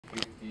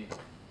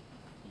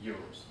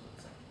euros,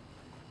 let's say.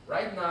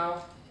 Right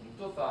now, in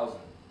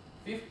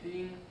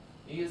 2015,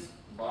 is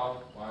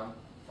about 1,000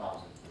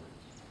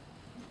 euros.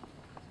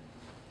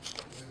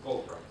 This is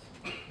gold price.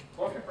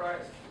 Coffee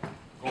price,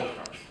 gold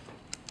price.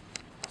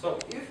 So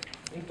if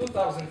in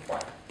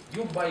 2005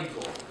 you buy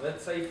gold,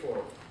 let's say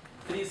for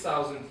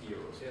 3,000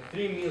 euros, yeah,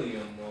 3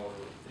 million or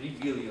 3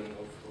 billion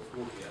of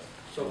rupiah.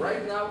 So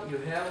right now you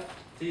have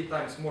 3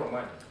 times more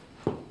money.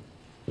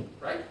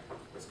 Right?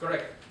 That's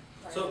correct.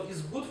 So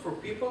it's good for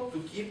people to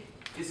keep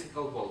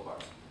physical gold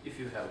bars. If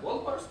you have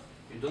gold bars,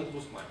 you don't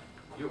lose money.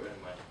 You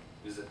earn money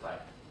with the time.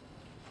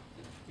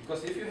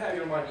 Because if you have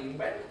your money in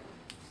bank,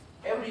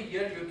 every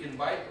year you can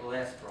buy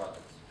less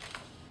products.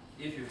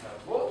 If you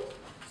have gold,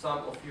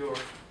 some of your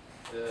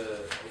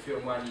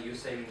money you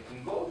saving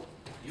in gold,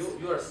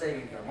 you are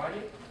saving your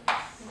money.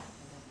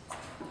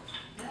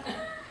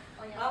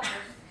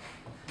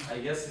 I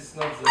guess it's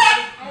not the.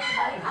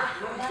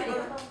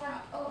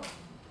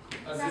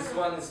 This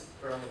one is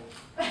permanent.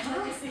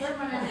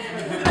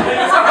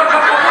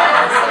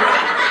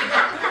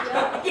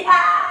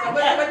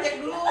 Coba cek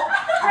dulu.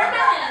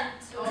 Permanent.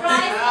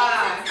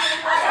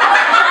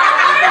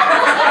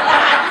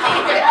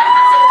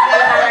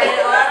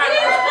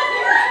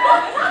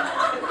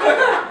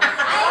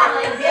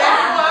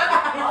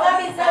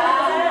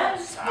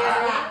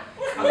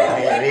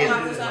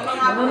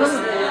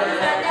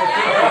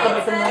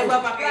 Coba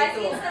pakai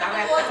itu.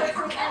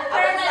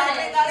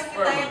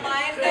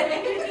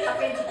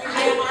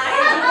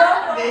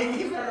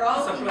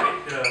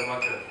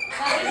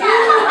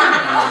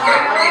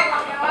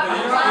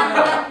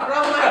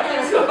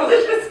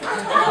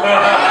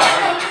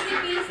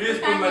 Here's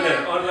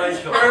permanent online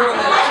shop.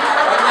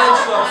 Online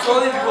shop,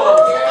 solid gold.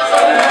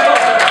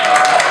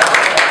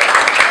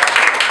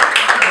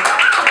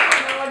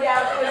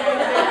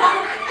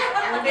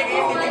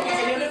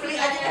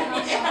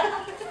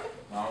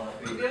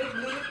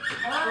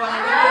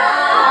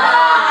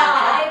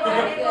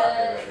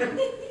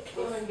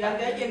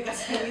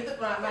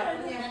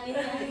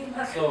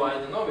 So I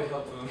don't know, we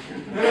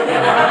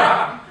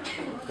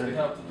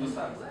have to do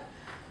something.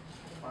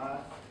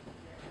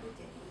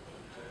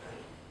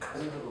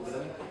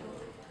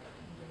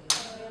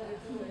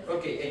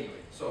 Okay,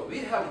 anyway, so we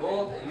have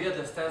gold and we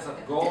understand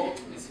that gold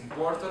is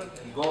important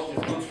and gold is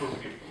good for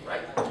people,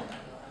 right?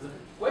 The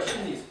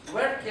question is,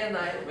 where can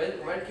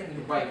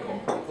you buy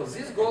gold? Because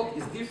this gold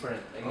is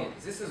different. I mean,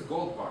 this is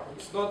gold bar.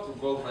 It's not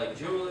gold like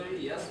jewelry,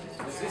 yes?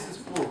 This is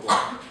pure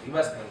gold,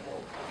 investment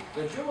gold.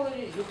 The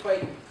jewelry, you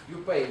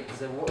pay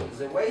the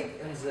weight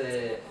and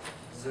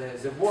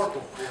the work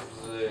of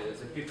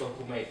the people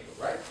who make it,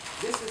 right?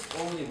 This is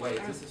only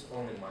weight, this is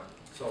only money.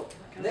 So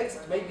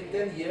next maybe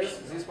 10 years,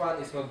 this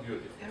one is not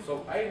beautiful.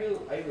 So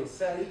I will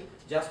sell it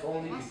just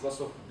only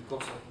because of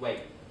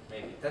weight,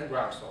 maybe 10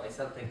 grams. So I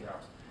sell 10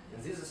 grams,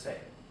 and this is the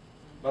same.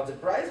 But the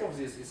price of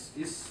this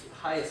is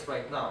highest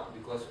right now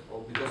because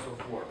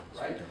of work,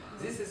 right?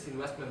 This is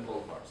investment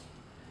gold bars.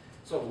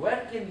 So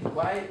where can you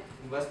buy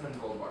investment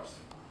gold bars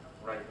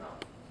right now?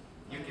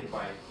 You can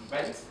buy in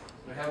banks.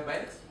 We have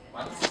banks.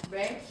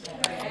 Banks.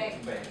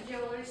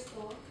 Jewelry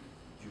store.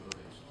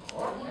 Jewelry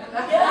store.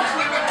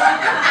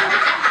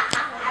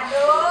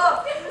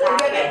 Aduh.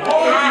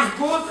 Gold is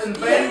good and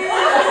bank.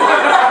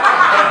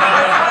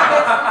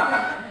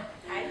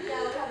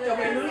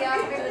 Coba dulu.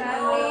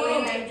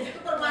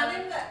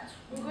 Permanen nggak?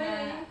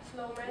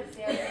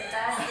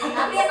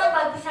 Tapi emang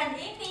bagusan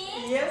ini.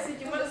 Iya sih,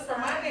 cuma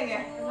permanen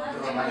ya.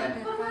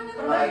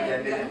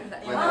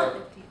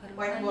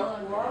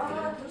 Whiteboard.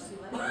 Terus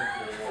gimana?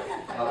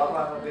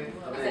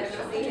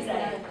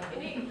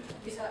 Ini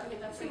bisa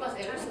kita sih Mas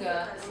Eros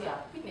nggak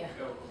siapin ya?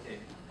 Okay.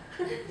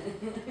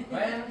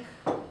 Bank,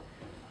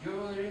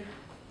 jewelry,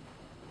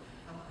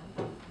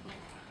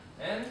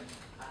 and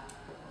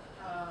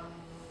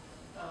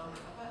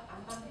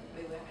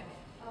BUMN ya?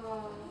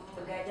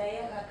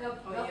 Pegadaian,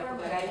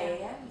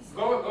 pegadaian.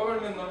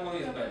 Government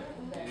normally is bank.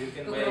 You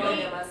can buy.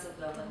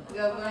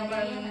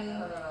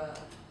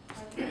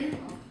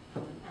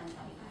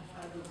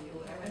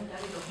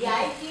 The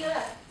idea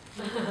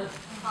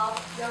of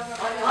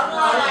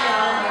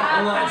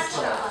Online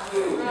store.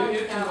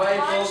 You can buy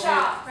pawn gold.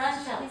 shop.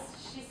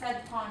 She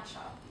said pawn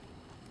shop.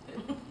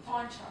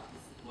 Pawn shops.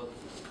 What is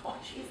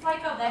it? It's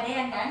like a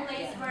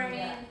place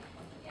wherein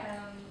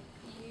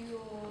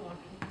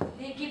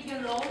they give you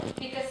loan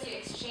because you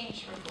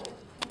exchange your gold.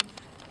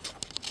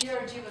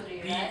 Your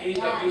jewelry, right?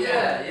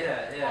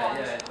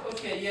 Yeah.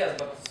 Okay, yes,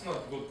 but it's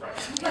not good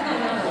price.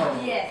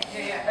 Yes.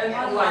 And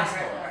online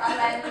store.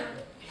 Online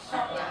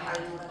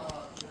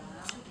shop.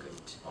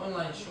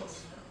 Online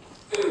shops.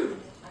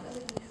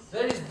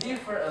 There is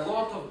a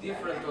lot of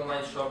different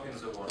online shop in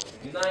the world.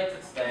 In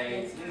United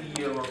States, in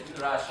Europe,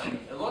 in Russia,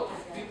 a lot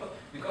of people,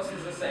 because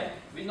it's the same.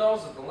 We know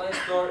that online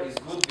store is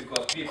good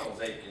because people,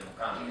 they can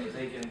come,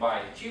 they can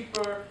buy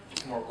cheaper,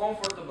 it's more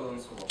comfortable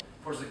and so on.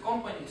 For the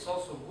company, it's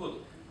also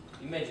good.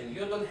 Imagine,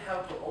 you don't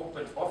have to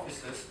open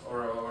offices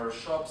or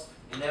shops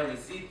in every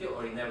city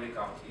or in every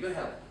country. You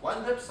have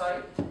one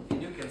website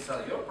and you can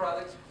sell your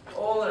product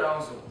all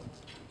around the world.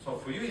 So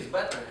for you, it's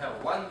better to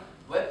have one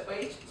web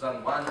page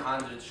than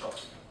 100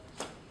 shops.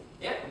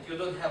 Yeah, and you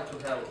don't have to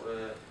have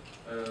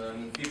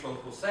people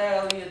who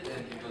sell it,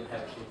 and you don't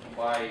have to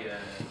buy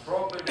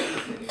properties,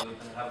 and you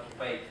don't have to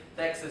pay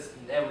taxes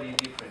in every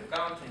different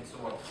country and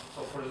so on.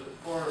 So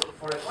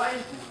for a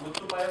client, it's good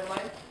to buy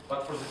online,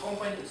 but for the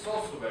company, it's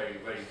also very,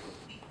 very good.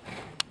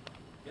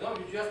 You know,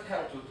 you just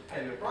have to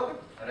have your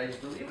product, arrange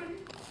delivery,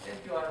 and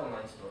you are an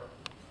online store.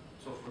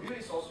 So for you,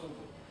 it's also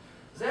good.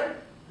 Then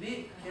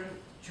we can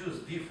choose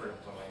different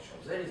online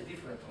shops. There is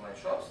different online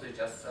shops, they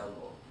just sell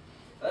gold.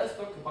 Let's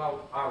talk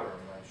about our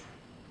online shop,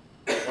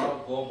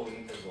 about global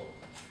INTERGOLD.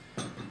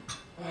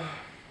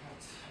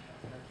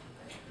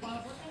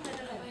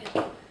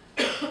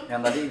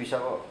 Yang tadi bisa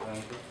kok, yang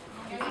itu.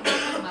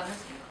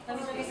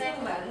 Tapi saya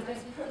yang baru kan.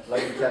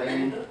 Lagi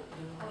cari.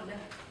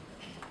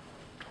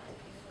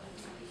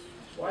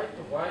 Why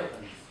to buy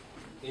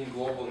in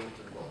global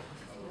INTERGOLD?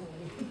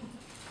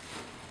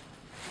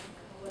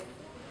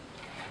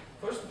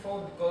 First of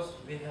all, because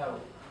we have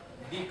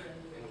big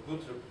and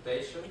good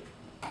reputation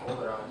all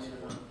around the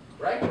world.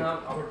 Right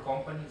now, our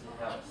company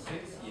have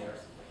 6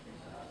 years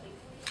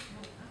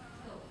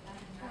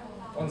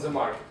on the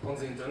market, on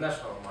the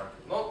international market,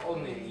 not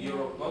only in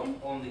Europe, not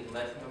only in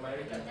Latin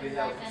America.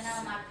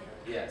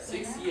 We have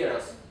 6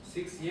 years,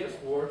 6 years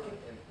working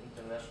in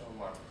international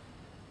market.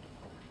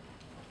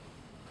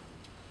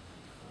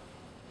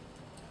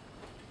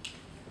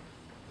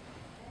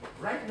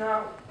 Right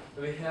now,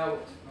 we have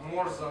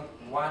more than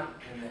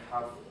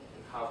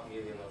 1.5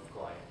 million of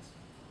clients.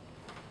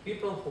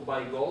 People who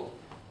buy gold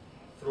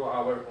through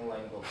our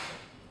online gold shop.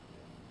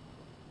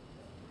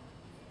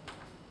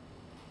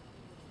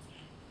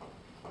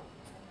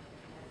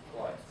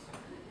 Clients.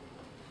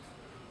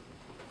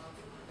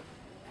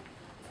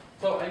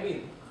 So, I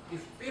mean,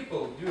 if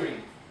people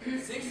during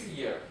 6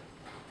 years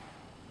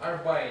are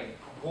buying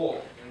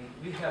gold and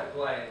we have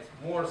clients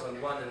more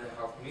than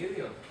 1.5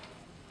 million,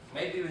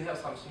 maybe we have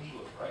something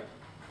good, right?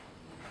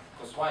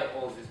 Because why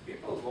all these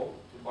people go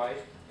to buy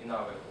in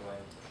our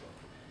online shop?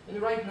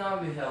 And right now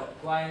we have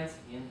clients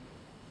in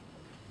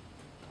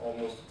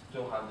almost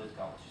 200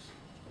 countries.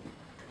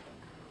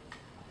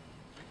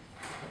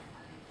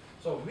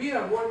 So we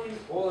are working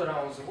all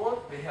around the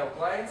world. We have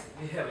clients,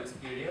 we have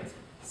experience.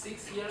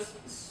 6 years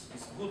is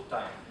good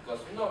time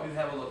because you know we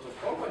have a lot of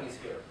companies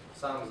here.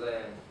 Some of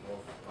them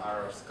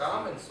are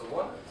scam and so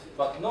on,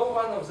 but no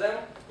one of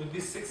them could be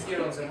 6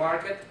 years on the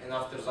market and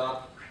after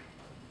that,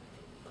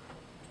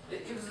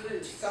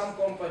 if some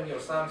company or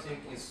something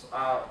is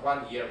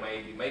 1 year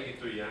maybe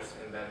 2 years,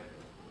 and then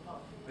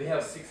we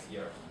have 6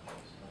 years.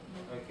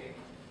 Okay.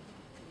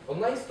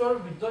 Online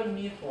store, we don't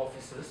need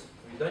offices.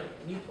 We don't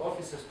need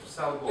offices to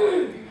sell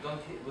gold. We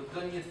don't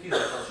need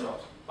physical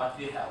shops, but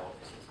we have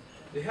offices.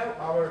 We have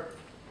our.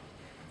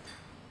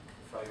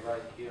 If I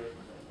write here, it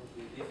would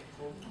be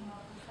difficult.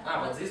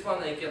 But this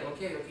one I can.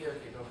 Okay,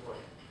 don't worry.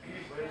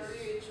 Where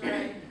is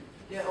it?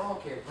 Yeah.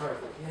 Okay.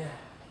 Perfect. Yeah.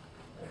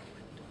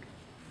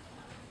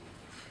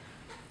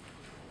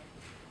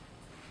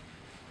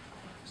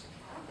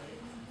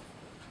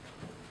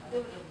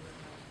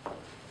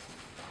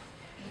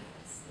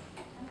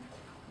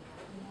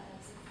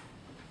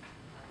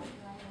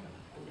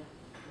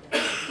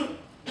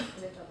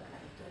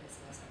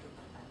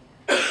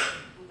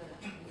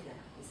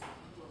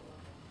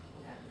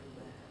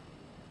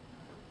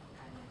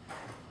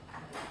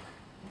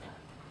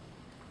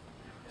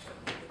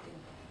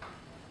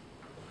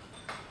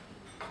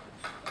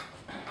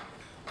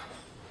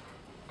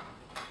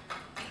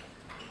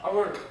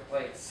 Our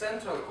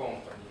central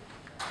company.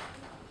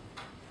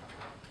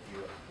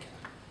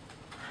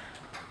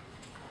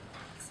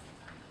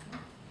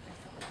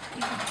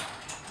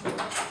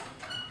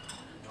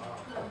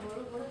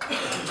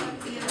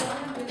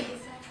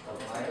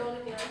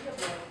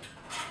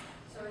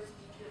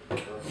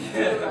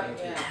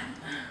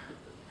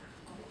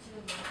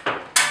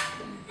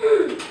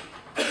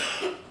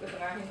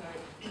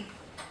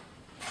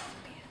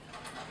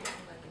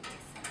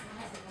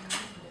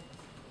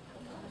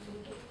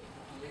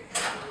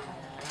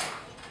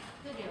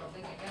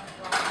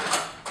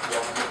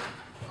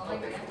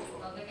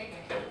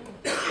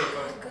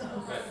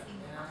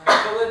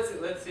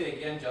 Let's see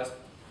again just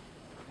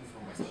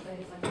information.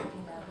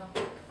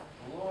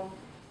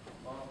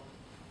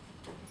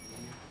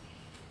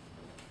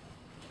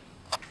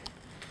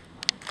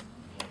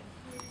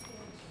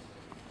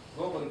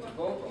 Global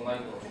INTERGOLD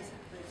online gold.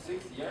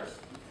 6 years.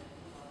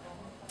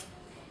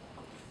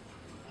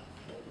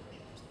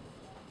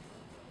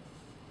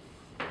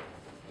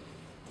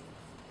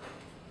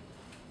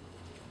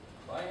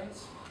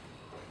 Clients.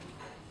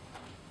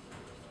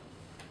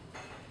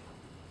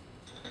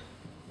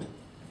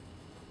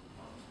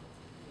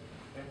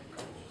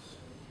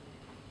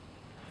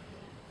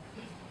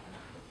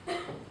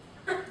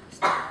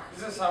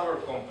 This is our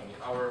company,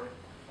 our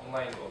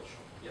online gold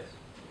shop. Yes.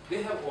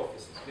 We have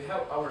offices. We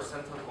have our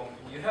central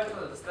company. You have to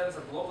understand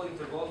that Global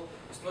INTERGOLD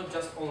is not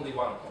just only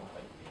one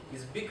company.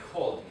 It's big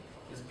holding.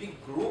 It's big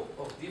group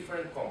of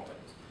different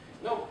companies.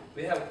 No,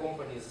 we have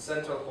companies,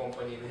 central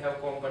company, we have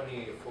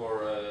company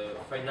for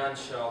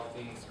financial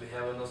things, we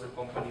have another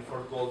company for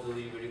gold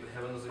delivery, we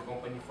have another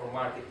company for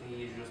marketing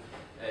issues,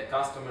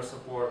 customer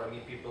support, I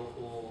mean people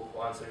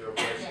who answer your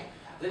question.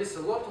 There is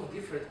a lot of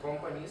different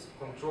companies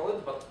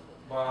controlled but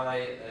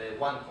by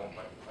one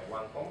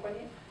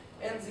company,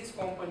 and this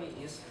company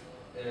is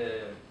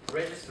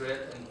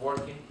registered and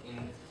working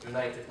in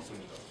United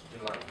Kingdom, in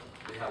London.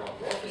 We have our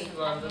office in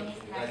London,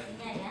 in United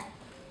Kingdom.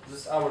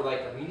 This is our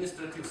like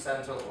administrative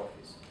central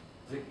office.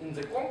 In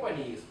the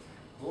company is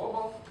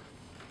Global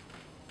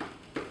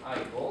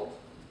INTERGOLD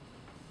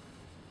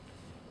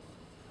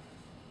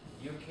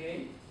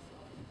UK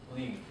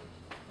Limited.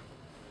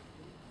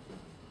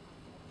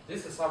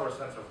 This is our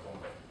central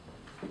company.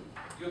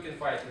 You can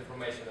find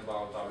information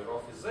about our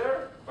office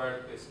there,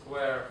 Berkeley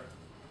Square,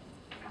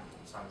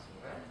 something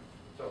there.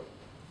 So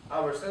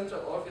our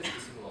central office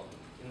is in London.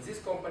 In this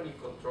company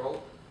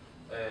control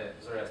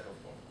the rest of them.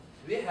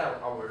 We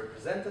have our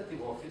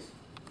representative office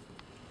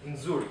in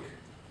Zurich,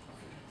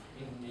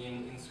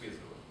 in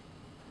Switzerland.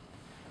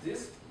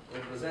 This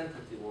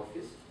representative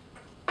office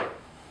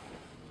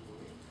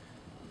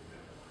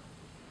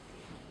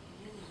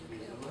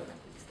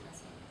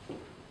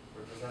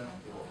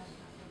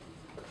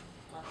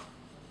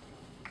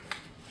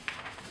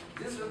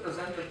This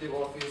representative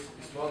office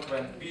is not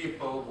when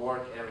people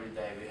work every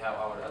day. We have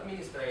our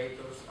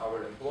administrators,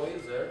 our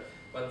employees there,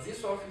 but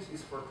this office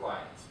is for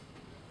clients.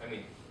 I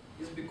mean,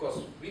 it's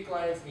because we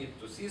clients need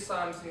to see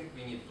something,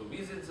 we need to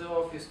visit the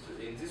office.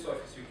 In this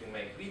office you can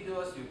make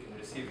videos, you can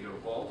receive your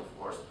gold, of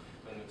course.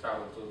 When you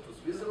travel to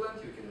Switzerland,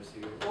 you can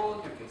receive your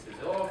gold, you can see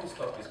the office,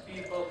 talk with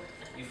people.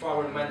 If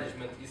our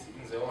management is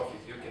in the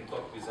office, you can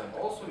talk with them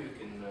also, you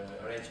can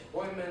arrange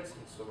appointments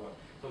and so on.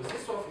 So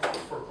this office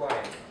is for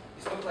clients.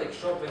 It's not like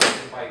shop and you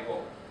can buy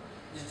gold.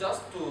 It's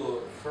just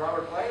for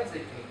our clients, they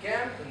can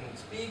camp and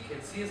speak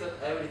and see that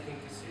everything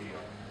is real.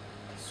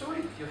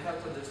 Zurich, you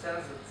have to understand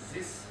that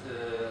this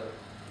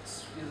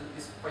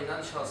is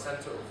financial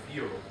center of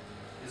Europe.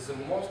 It's the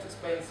most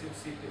expensive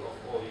city of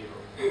all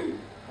Europe.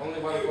 Only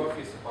one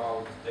coffee is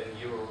about 10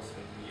 euros,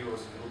 and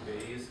euros in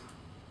rupees.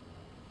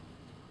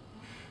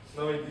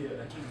 No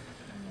idea.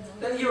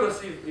 10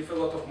 euros if a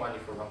lot of money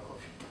for one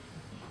coffee.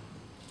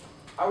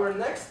 Our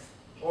next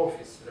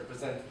office,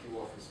 representative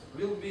office,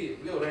 we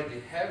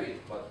already have it,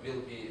 but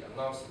will be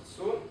announced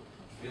soon.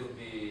 Will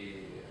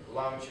be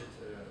launched,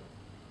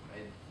 I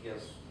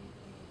guess,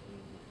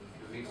 in a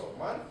few weeks or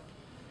month,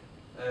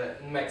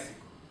 in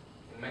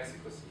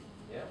Mexico City.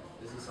 Yeah,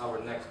 this is our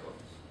next office.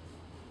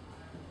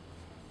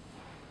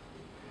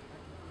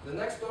 The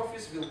next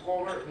office will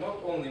cover not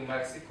only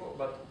Mexico,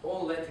 but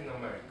all Latin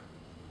America.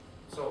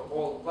 So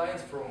all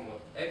clients from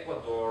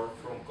Ecuador,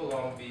 from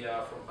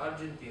Colombia, from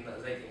Argentina,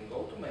 they can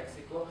go to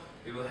Mexico.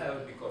 We will have a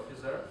big office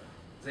there.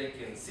 They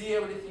can see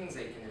everything,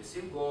 they can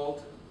receive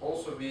gold.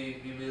 Also,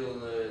 we will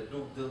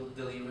do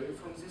delivery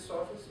from this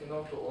office, you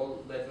know, to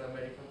all Latin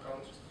American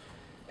countries.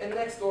 And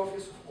next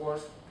office, of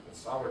course,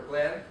 it's our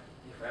plan.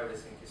 If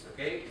everything is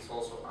okay, it's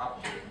also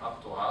up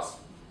to us,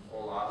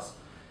 all us,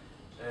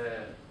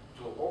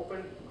 to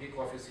open big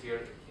office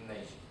here in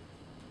Asia.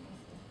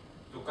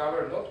 To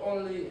cover not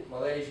only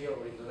Malaysia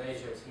or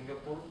Indonesia or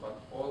Singapore, but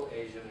all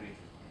Asian region.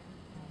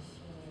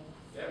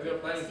 Yeah, we are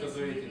planning to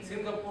do it in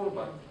Singapore,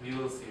 but we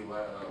will see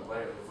where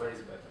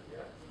is better.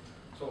 Yeah.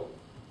 So,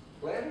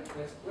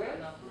 next plan.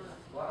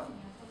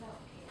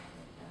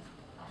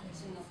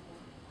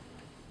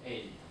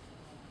 A.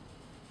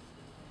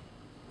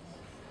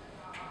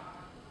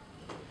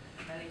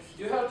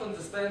 You have to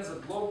understand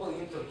that Global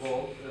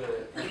INTERGOLD,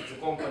 the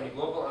company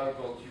Global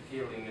INTERGOLD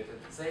UK Limited,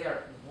 they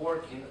are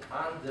working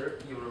under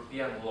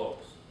European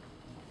laws.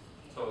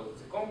 So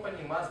the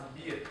company must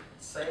be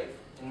safe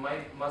and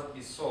must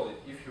be solid.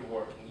 If you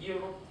work in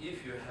Europe,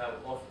 if you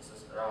have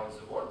offices around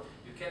the world,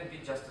 you can't be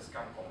just a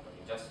scam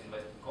company, just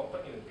investing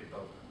company when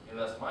people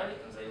invest money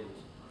and they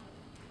lose.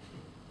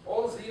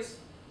 All these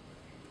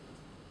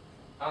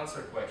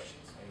answer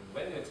questions. And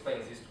when you explain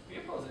this to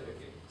people, they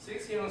okay.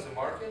 6 years on the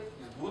market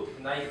is good,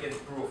 and I can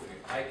prove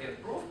it. I can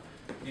prove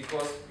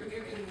because you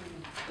can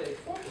take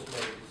photos,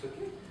 maybe it's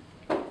okay.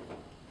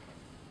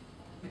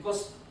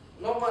 Because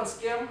no one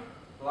scam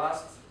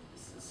last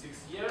 6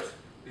 years.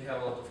 We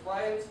have a lot of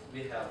clients.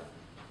 We have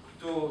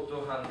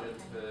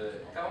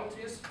 200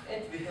 countries,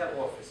 and we have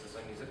offices.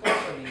 I mean, the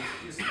company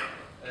is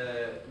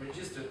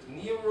registered in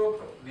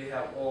Europe. We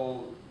have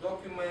all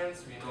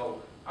documents. We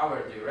know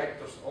our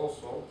directors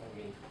also. I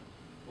mean,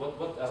 what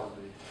else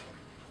do we have?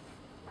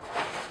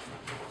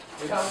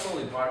 We have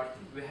solid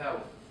marketing, we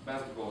have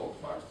best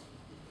gold parts,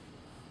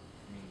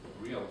 I mean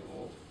real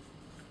gold.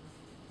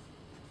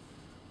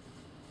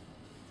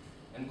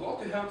 And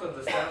gold, you have to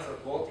understand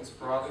that gold is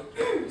product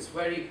is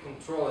very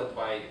controlled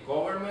by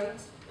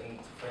government and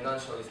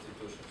financial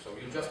institutions. So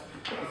you just,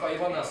 if I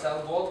want to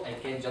sell gold, I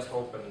can't just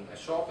open a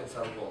shop and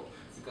sell gold.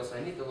 Because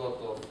I need a lot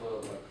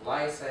of like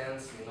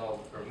license, you know,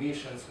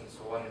 permissions and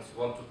so on. And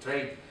so on to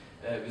trade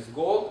with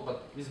gold,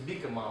 but with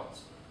big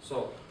amounts.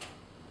 So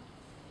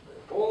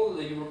all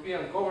the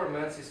European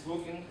governments is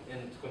looking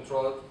and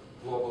control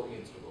global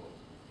INTERGOLD,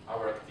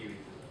 our activity.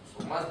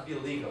 So must be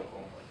legal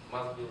company,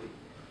 must be legal.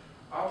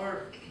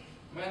 Our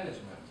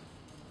management.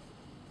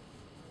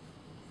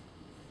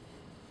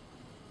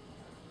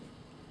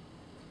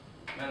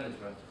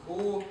 Management.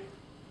 Who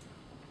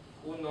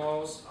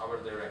knows our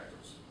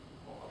directors?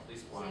 Or at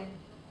least one.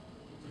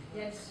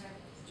 Yes.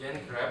 Jen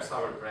Krebs,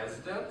 our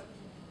president.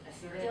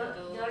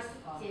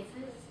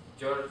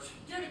 George.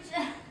 George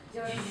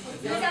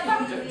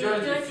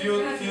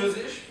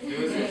Fuzish.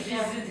 Fuzish,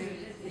 yeah.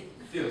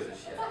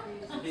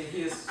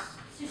 He is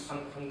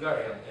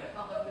Hungarian, yeah?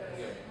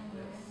 Hungarian.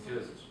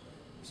 Fuzish.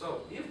 So,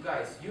 if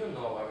guys, you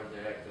know our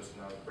directors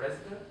and our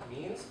president,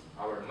 means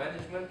our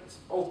management is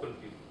open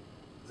people.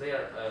 They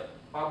are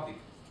public.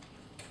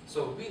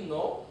 So, we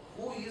know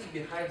who is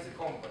behind the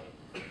company.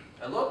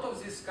 A lot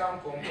of these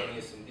scam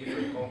companies in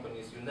different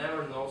companies, you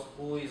never know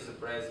who is the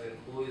president,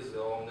 who is the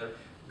owner,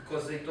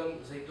 because they don't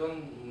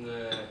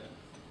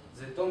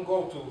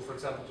go to, for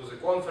example, to the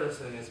conference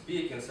and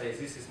speak and say,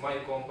 this is my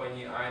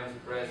company, I am the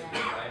president,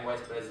 I am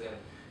vice president.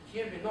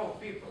 Here we know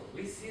people.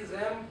 We see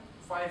them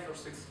 5 or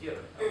 6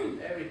 years. I mean,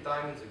 every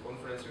time in the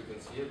conference you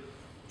can see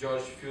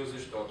George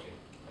Fuzish talking.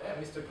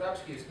 Mr.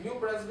 Krabs, he is new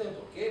president,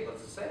 okay, but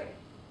the same.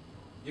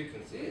 You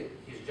can see it.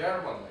 He's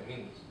German. I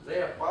mean,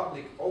 they are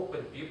public,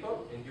 open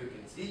people, and you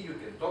can see, you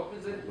can talk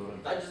with them, you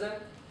can touch them.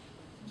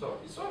 So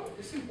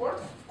it's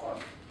important, of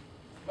course.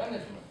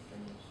 Management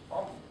can use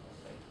public.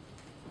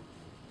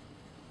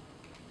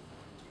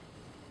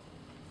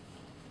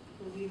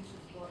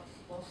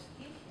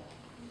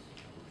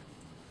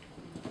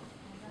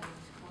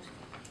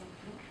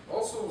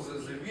 Also,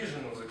 the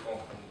vision of the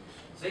company.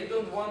 They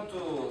don't want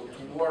to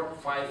work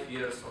 5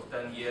 years or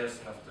 10 years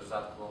and after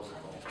that close the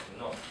company.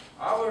 No.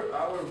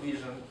 Our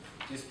vision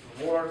is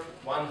to work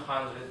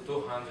 100,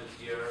 200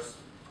 years,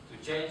 to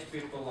change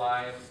people's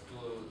lives,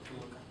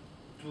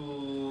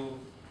 to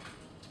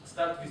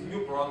start with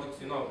new products.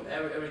 You know,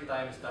 every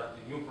time we start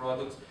with new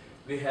products,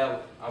 we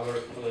have our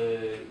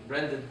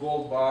branded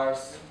gold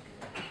bars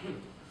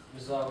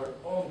with our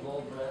own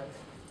gold brand.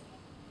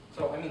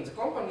 So, I mean, the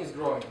company is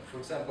growing. For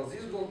example,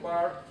 this gold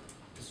bar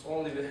is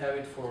only we have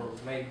it for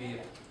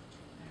maybe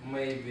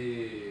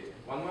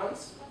 1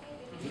 month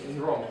in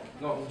Rome,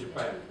 no, in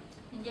Japan.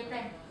 In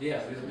Japan.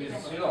 Yeah, with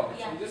you know,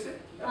 Yeah. you see?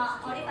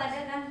 Only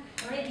pada kan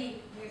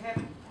already We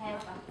have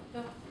have. So,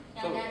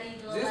 Yang dari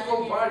this global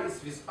gold aja. bar is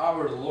with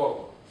our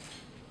logo.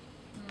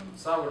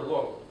 It's our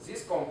logo.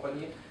 This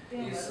company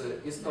is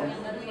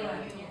Yang dari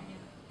ya.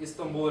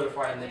 Istanbul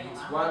Refinery.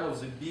 It's one of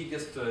the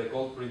biggest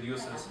gold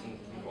producers in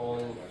all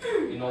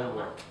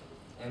world.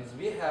 And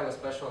we have a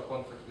special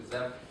contract with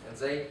them, and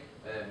they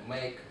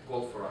make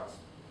gold for us.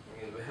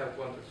 I mean, we have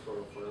contracts for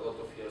a lot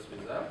of years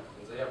with them,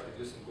 and they are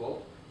producing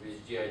gold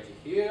with GIG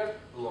here,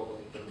 global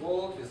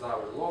INTERGOLD, with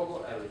our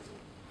logo, everything.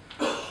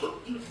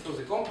 So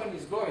the company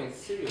is growing,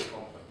 it's a serious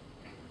company.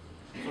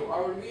 So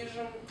our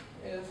vision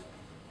is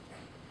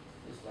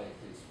like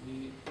this.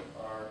 We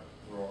are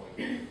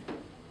growing.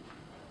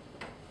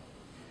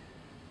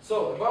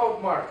 So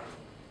about marketing,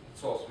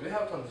 it's also, we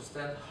have to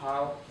understand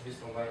how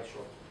this online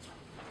shop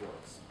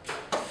works.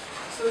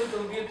 So a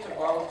little bit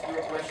about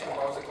your question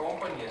about the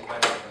company and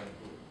management.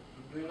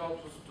 Do you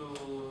notice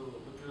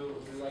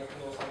would you like to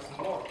know something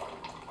more?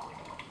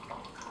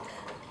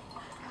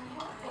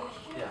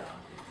 Yeah.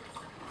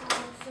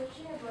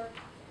 Searching about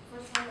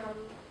first time I'm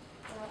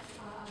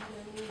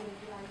learning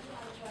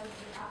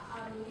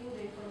I'm looking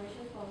the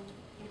information from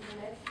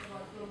internet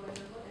about global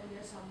INTERGOLD, and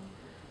there's some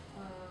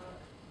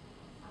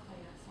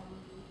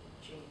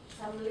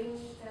link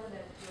tell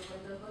that global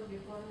INTERGOLD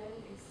before name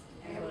is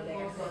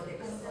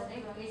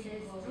Is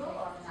it true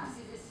or not?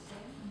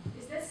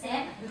 Is that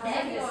Same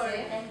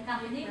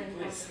company?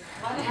 No, it's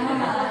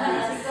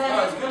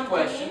a good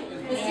question.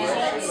 It's a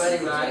good question. Very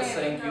nice,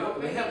 thank you.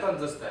 We have to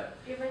understand.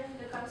 even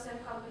the same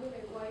company,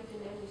 like why the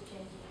name is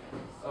changing?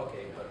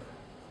 Okay, perfect.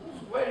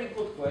 Very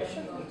good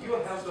question, and you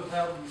have to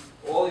have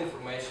all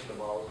information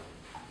about it.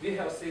 We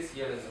have 6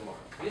 years in the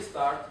market. We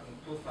start in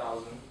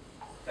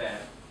 2010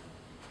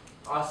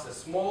 as a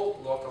small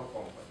local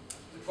company.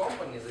 The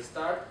company, they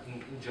start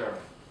in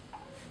Germany.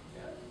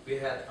 Yeah. We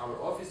had our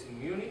office in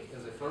Munich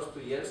in the first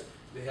 2 years.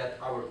 We had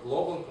our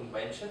global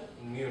convention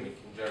in Munich,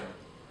 in Germany.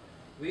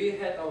 We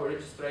had our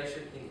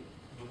registration in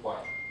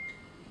Dubai,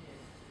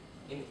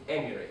 in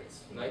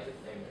Emirates, United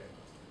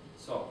Emirates.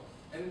 So,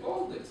 and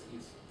gold is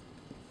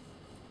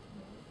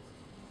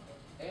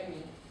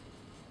Emirates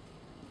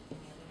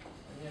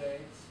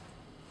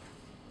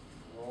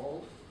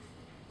Gold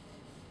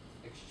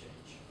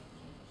Exchange.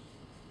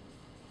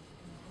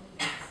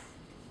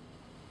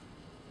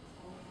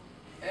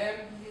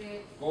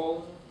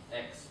 Gold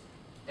X.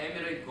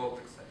 Emirate Gold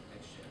Exchange.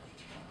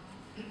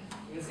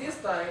 In these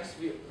times,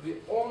 we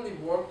only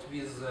worked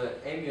with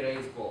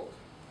Emirates Gold.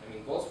 I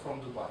mean, gold from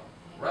Dubai.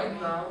 Right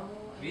now,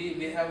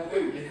 we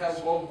have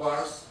gold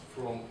bars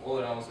from all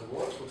around the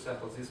world. For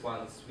example, this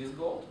one is Swiss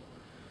gold.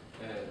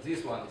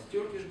 This one is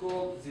Turkish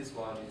gold. This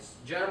one is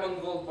German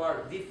gold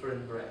bar.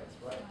 Different brands,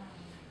 right?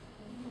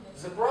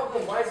 The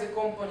problem why the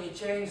company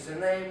changed the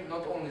name,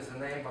 not only the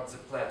name, but the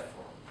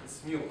platform.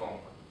 it's new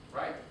company,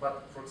 right?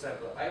 But for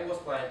example, I was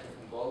client of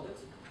INTERGOLD,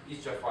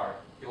 is Jafar,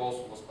 he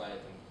also was client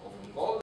of INTERGOLD.